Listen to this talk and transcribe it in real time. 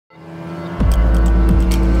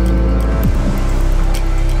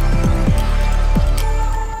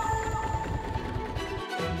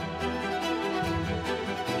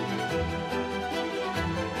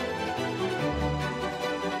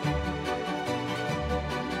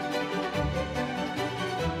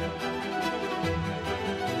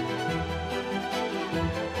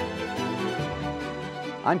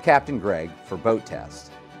I'm Captain Greg for Boat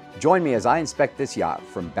Test. Join me as I inspect this yacht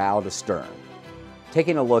from bow to stern,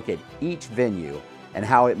 taking a look at each venue and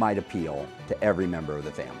how it might appeal to every member of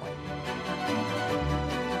the family.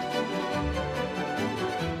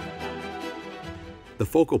 The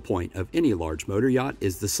focal point of any large motor yacht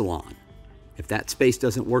is the salon. If that space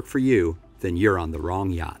doesn't work for you, then you're on the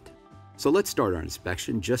wrong yacht. So let's start our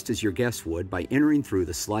inspection just as your guests would by entering through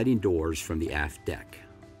the sliding doors from the aft deck.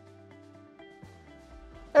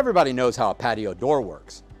 Everybody knows how a patio door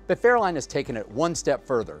works, but Fairline has taken it one step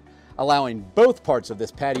further, allowing both parts of this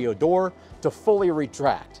patio door to fully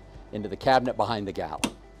retract into the cabinet behind the galley.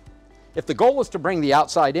 If the goal is to bring the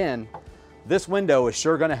outside in, this window is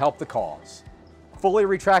sure going to help the cause, fully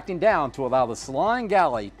retracting down to allow the salon and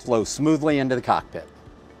galley to flow smoothly into the cockpit.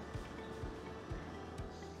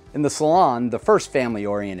 In the salon, the first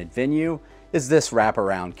family-oriented venue is this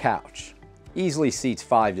wraparound couch. Easily seats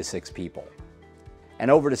 5 to 6 people. And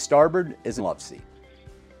over to starboard is a love seat.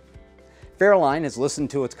 Fairline has listened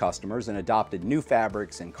to its customers and adopted new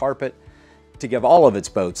fabrics and carpet to give all of its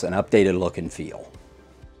boats an updated look and feel.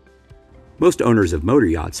 Most owners of motor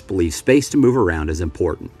yachts believe space to move around is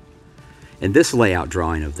important. In this layout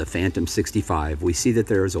drawing of the Phantom 65, we see that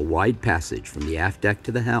there is a wide passage from the aft deck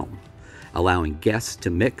to the helm, allowing guests to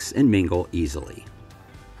mix and mingle easily.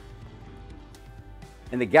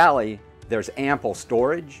 In the galley, there's ample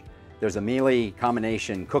storage. There's a Mealy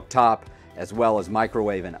combination cooktop, as well as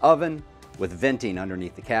microwave and oven, with venting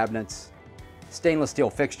underneath the cabinets, stainless steel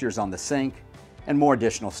fixtures on the sink, and more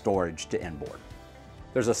additional storage to inboard.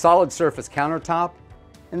 There's a solid surface countertop,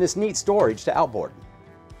 and this neat storage to outboard.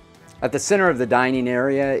 At the center of the dining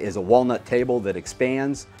area is a walnut table that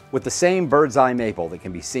expands with the same bird's eye maple that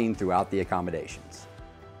can be seen throughout the accommodations.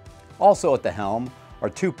 Also at the helm are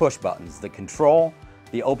 2 push buttons that control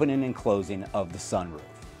the opening and closing of the sunroof.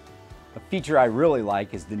 A feature I really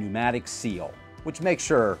like is the pneumatic seal, which makes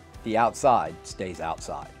sure the outside stays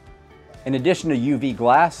outside. In addition to UV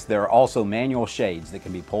glass, there are also manual shades that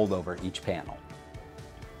can be pulled over each panel.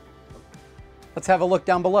 Let's have a look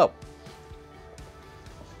down below.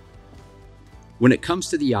 When it comes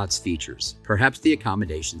to the yacht's features, perhaps the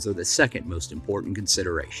accommodations are the second most important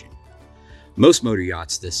consideration. Most motor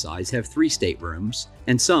yachts this size have 3 staterooms,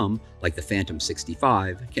 and some, like the Phantom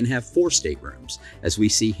 65, can have 4 staterooms, as we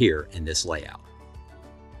see here in this layout.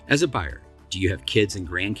 As a buyer, do you have kids and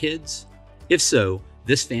grandkids? If so,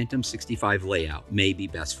 this Phantom 65 layout may be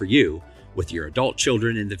best for you, with your adult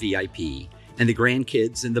children in the VIP, and the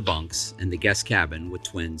grandkids in the bunks and the guest cabin with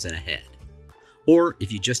twins and a head. Or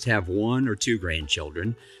if you just have 1 or 2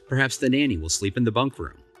 grandchildren, perhaps the nanny will sleep in the bunk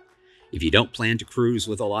room. If you don't plan to cruise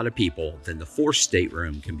with a lot of people, then the 4th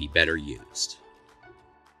stateroom can be better used.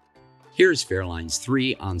 Here is Fairline's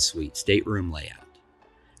 3 ensuite stateroom layout.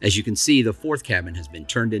 As you can see, the 4th cabin has been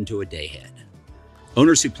turned into a dayhead.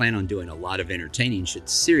 Owners who plan on doing a lot of entertaining should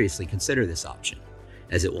seriously consider this option,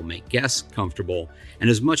 as it will make guests comfortable and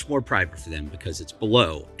is much more private for them because it's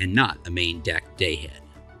below and not a main deck dayhead.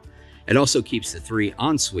 It also keeps the 3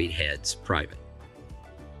 ensuite heads private.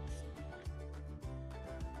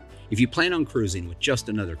 If you plan on cruising with just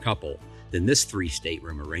another couple, then this 3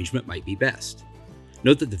 stateroom arrangement might be best.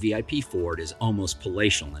 Note that the VIP Ford is almost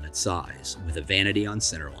palatial in its size, with a vanity on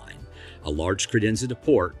centerline, a large credenza to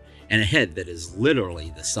port, and a head that is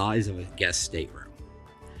literally the size of a guest stateroom.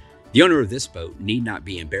 The owner of this boat need not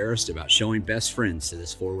be embarrassed about showing best friends to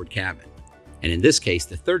this forward cabin, and in this case,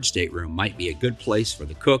 the 3rd stateroom might be a good place for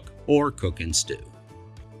the cook or cook and stew.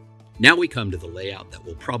 Now we come to the layout that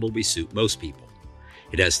will probably suit most people.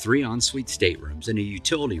 It has 3 ensuite staterooms and a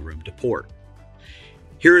utility room to port.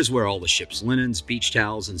 Here is where all the ship's linens, beach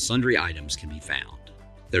towels, and sundry items can be found.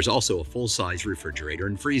 There's also a full-size refrigerator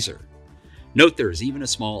and freezer. Note there is even a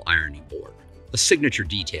small ironing board, a signature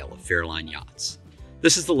detail of Fairline yachts.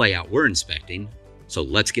 This is the layout we're inspecting, so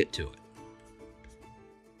let's get to it.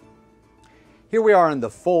 Here we are in the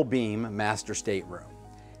full beam master stateroom.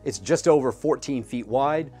 It's just over 14 feet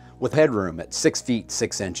wide with headroom at 6 feet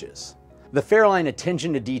 6 inches. The Fairline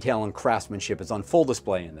attention to detail and craftsmanship is on full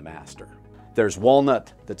display in the master. There's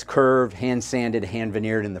walnut that's curved, hand sanded, hand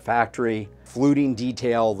veneered in the factory, fluting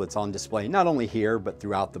detail that's on display not only here but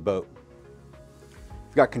throughout the boat.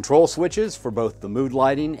 We've got control switches for both the mood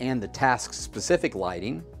lighting and the task specific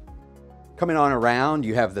lighting. Coming on around,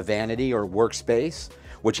 you have the vanity or workspace,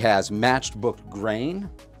 which has matched booked grain,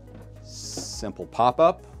 simple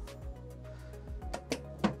pop-up.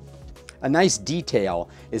 A nice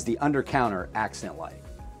detail is the under-counter accent light.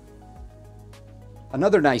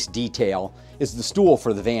 Another nice detail is the stool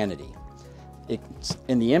for the vanity. It's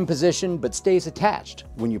in the in position but stays attached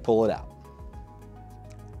when you pull it out.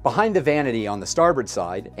 Behind the vanity on the starboard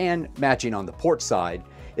side and matching on the port side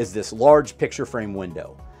is this large picture frame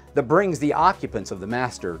window that brings the occupants of the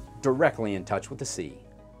master directly in touch with the sea.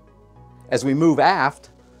 As we move aft,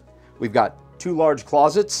 we've got two large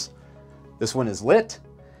closets. This one is lit,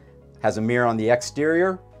 has a mirror on the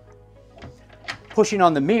exterior. Pushing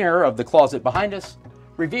on the mirror of the closet behind us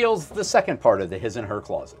reveals the second part of the his and her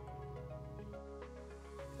closet.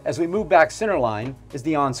 As we move back centerline is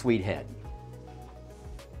the ensuite head.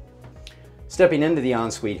 Stepping into the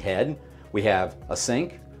ensuite head, we have a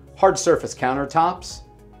sink, hard surface countertops,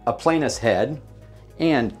 a planus head,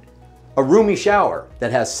 and a roomy shower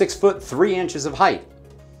that has 6 foot 3 inches of height.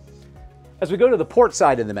 As we go to the port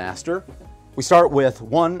side of the master, we start with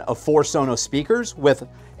one of 4 Sonos speakers with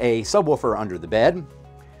a subwoofer under the bed.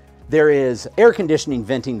 There is air conditioning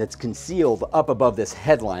venting that's concealed up above this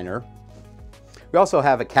headliner. We also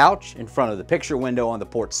have a couch in front of the picture window on the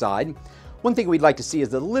port side. One thing we'd like to see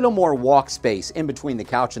is a little more walk space in between the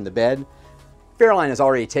couch and the bed. Fairline has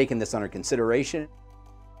already taken this under consideration.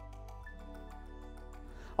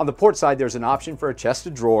 On the port side, there's an option for a chest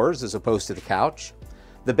of drawers as opposed to the couch.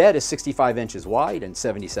 The bed is 65 inches wide and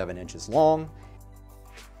 77 inches long.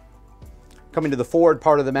 Coming to the forward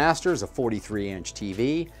part of the master is a 43-inch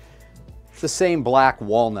TV. It's the same black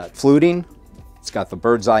walnut fluting. It's got the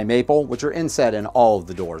bird's eye maple, which are inset in all of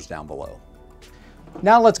the doors down below.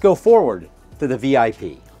 Now let's go forward to the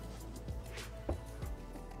VIP.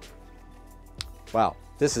 Wow,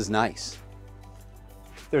 this is nice.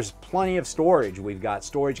 There's plenty of storage. We've got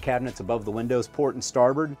storage cabinets above the windows, port and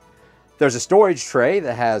starboard. There's a storage tray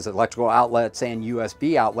that has electrical outlets and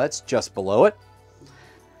USB outlets just below it.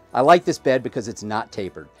 I like this bed because it's not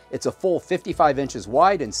tapered. It's a full 55 inches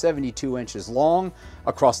wide and 72 inches long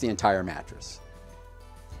across the entire mattress.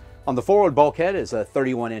 On the forward bulkhead is a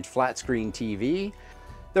 31-inch flat screen TV.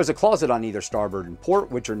 There's a closet on either starboard and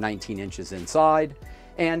port, which are 19 inches inside,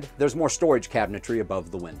 and there's more storage cabinetry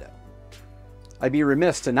above the window. I'd be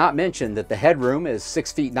remiss to not mention that the headroom is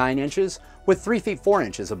 6 feet 9 inches with 3 feet 4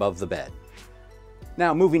 inches above the bed.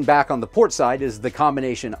 Now moving back on the port side is the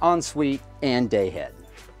combination ensuite and day head.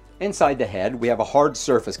 Inside the head, we have a hard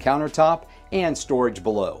surface countertop and storage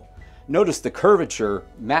below. Notice the curvature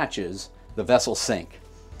matches the vessel sink.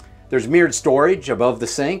 There's mirrored storage above the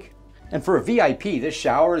sink, and for a VIP, this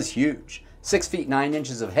shower is huge. 6 feet 9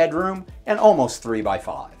 inches of headroom and almost 3 by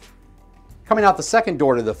 5. Coming out the second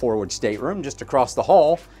door to the forward stateroom, just across the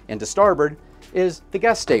hall and to starboard, is the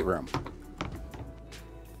guest stateroom.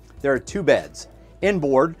 There are 2 beds.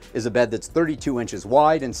 Inboard is a bed that's 32 inches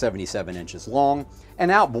wide and 77 inches long,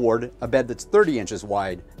 and outboard, a bed that's 30 inches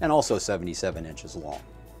wide and also 77 inches long.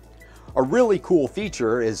 A really cool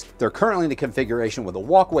feature is they're currently in the configuration with a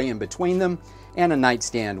walkway in between them and a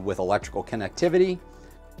nightstand with electrical connectivity.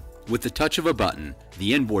 With the touch of a button,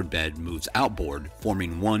 the inboard bed moves outboard,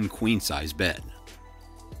 forming one queen-size bed.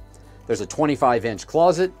 There's a 25-inch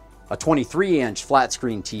closet, a 23-inch flat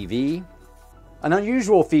screen TV. An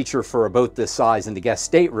unusual feature for a boat this size in the guest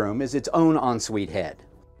stateroom is its own ensuite head.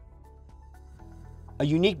 A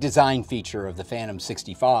unique design feature of the Phantom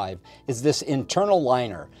 65 is this internal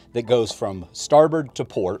liner that goes from starboard to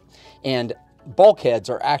port, and bulkheads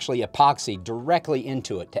are actually epoxied directly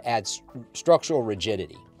into it to add structural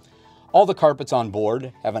rigidity. All the carpets on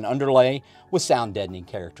board have an underlay with sound deadening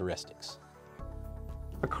characteristics.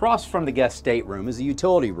 Across from the guest stateroom is a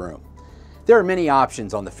utility room. There are many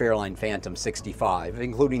options on the Fairline Phantom 65,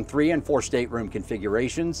 including 3 and 4 stateroom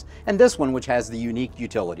configurations, and this one which has the unique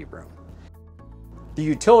utility room. The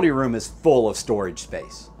utility room is full of storage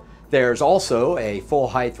space. There's also a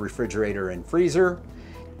full-height refrigerator and freezer.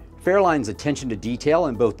 Fairline's attention to detail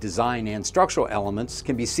in both design and structural elements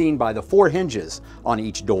can be seen by the 4 hinges on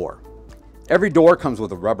each door. Every door comes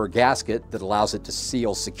with a rubber gasket that allows it to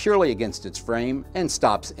seal securely against its frame and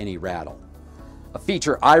stops any rattle. A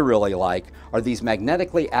feature I really like are these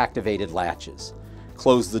magnetically activated latches.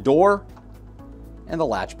 Close the door, and the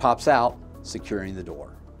latch pops out, securing the door.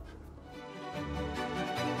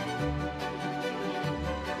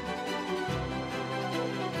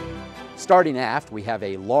 Starting aft, we have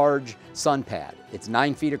a large sun pad. It's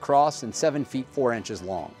 9 feet across and 7 feet 4 inches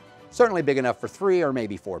long. Certainly big enough for 3 or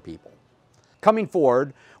maybe 4 people. Coming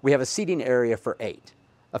forward, we have a seating area for 8.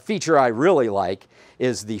 A feature I really like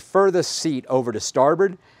is the furthest seat over to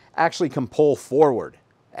starboard actually can pull forward,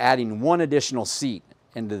 adding 1 additional seat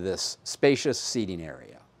into this spacious seating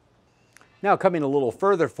area. Now coming a little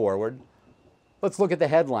further forward, let's look at the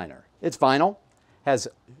headliner. It's vinyl, has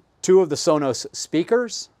 2 of the Sonos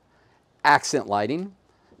speakers, accent lighting.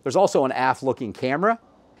 There's also an aft-looking camera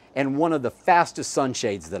and one of the fastest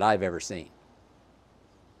sunshades that I've ever seen.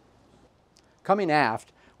 Coming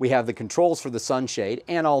aft, we have the controls for the sunshade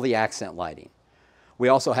and all the accent lighting. We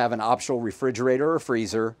also have an optional refrigerator or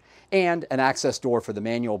freezer and an access door for the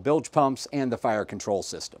manual bilge pumps and the fire control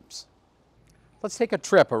systems. Let's take a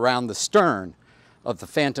trip around the stern of the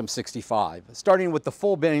Phantom 65, starting with the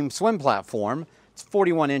full beam swim platform. It's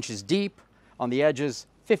 41 inches deep on the edges,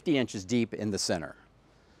 50 inches deep in the center.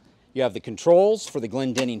 You have the controls for the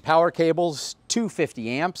Glendinning power cables, 250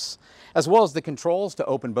 amps, as well as the controls to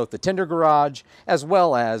open both the tender garage as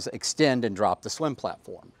well as extend and drop the swim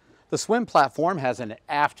platform. The swim platform has an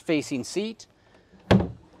aft-facing seat,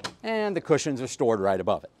 and the cushions are stored right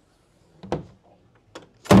above it.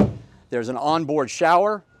 There's an onboard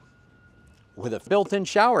shower with a built-in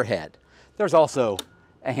shower head. There's also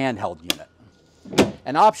a handheld unit.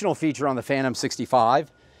 An optional feature on the Phantom 65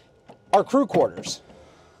 are crew quarters.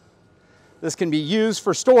 This can be used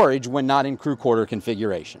for storage when not in crew quarter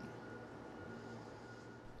configuration.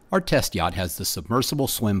 Our test yacht has the submersible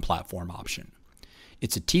swim platform option.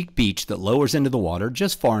 It's a teak beach that lowers into the water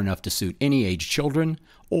just far enough to suit any age children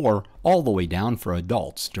or all the way down for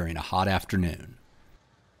adults during a hot afternoon.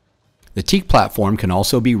 The teak platform can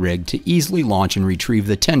also be rigged to easily launch and retrieve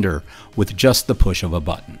the tender with just the push of a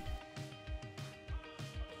button.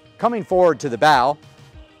 Coming forward to the bow,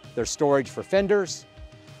 there's storage for fenders,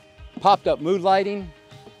 popped up mood lighting,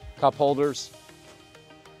 cup holders,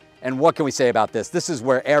 and what can we say about this? This is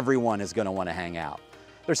where everyone is going to want to hang out.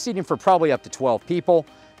 There's seating for probably up to 12 people,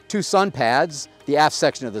 2 sun pads. The aft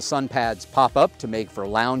section of the sun pads pop up to make for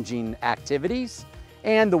lounging activities,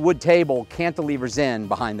 and the wood table cantilevers in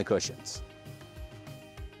behind the cushions.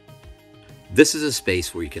 This is a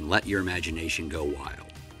space where you can let your imagination go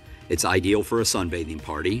wild. It's ideal for a sunbathing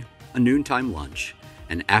party, a noontime lunch,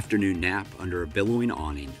 an afternoon nap under a billowing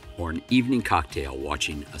awning, or an evening cocktail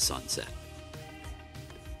watching a sunset.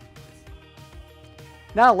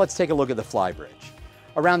 Now let's take a look at the flybridge.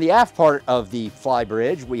 Around the aft part of the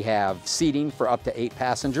flybridge, we have seating for up to 8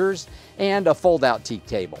 passengers and a fold-out teak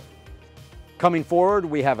table. Coming forward,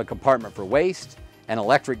 we have a compartment for waste, an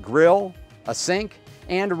electric grill, a sink,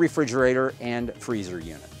 and a refrigerator and freezer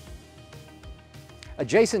unit.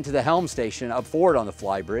 Adjacent to the helm station up forward on the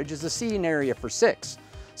flybridge is a seating area for 6,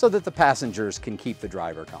 so that the passengers can keep the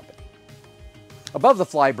driver company. Above the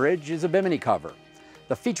flybridge is a bimini cover.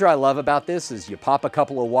 The feature I love about this is you pop a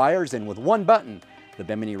couple of wires and with one button, the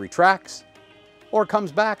bimini retracts or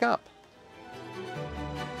comes back up.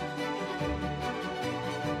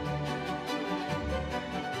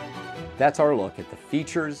 That's our look at the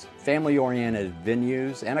features, family-oriented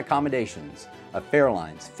venues, and accommodations of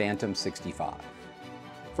Fairline's Phantom 65.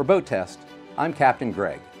 For Boat Test, I'm Captain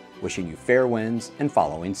Greg, wishing you fair winds and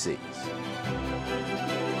following seas.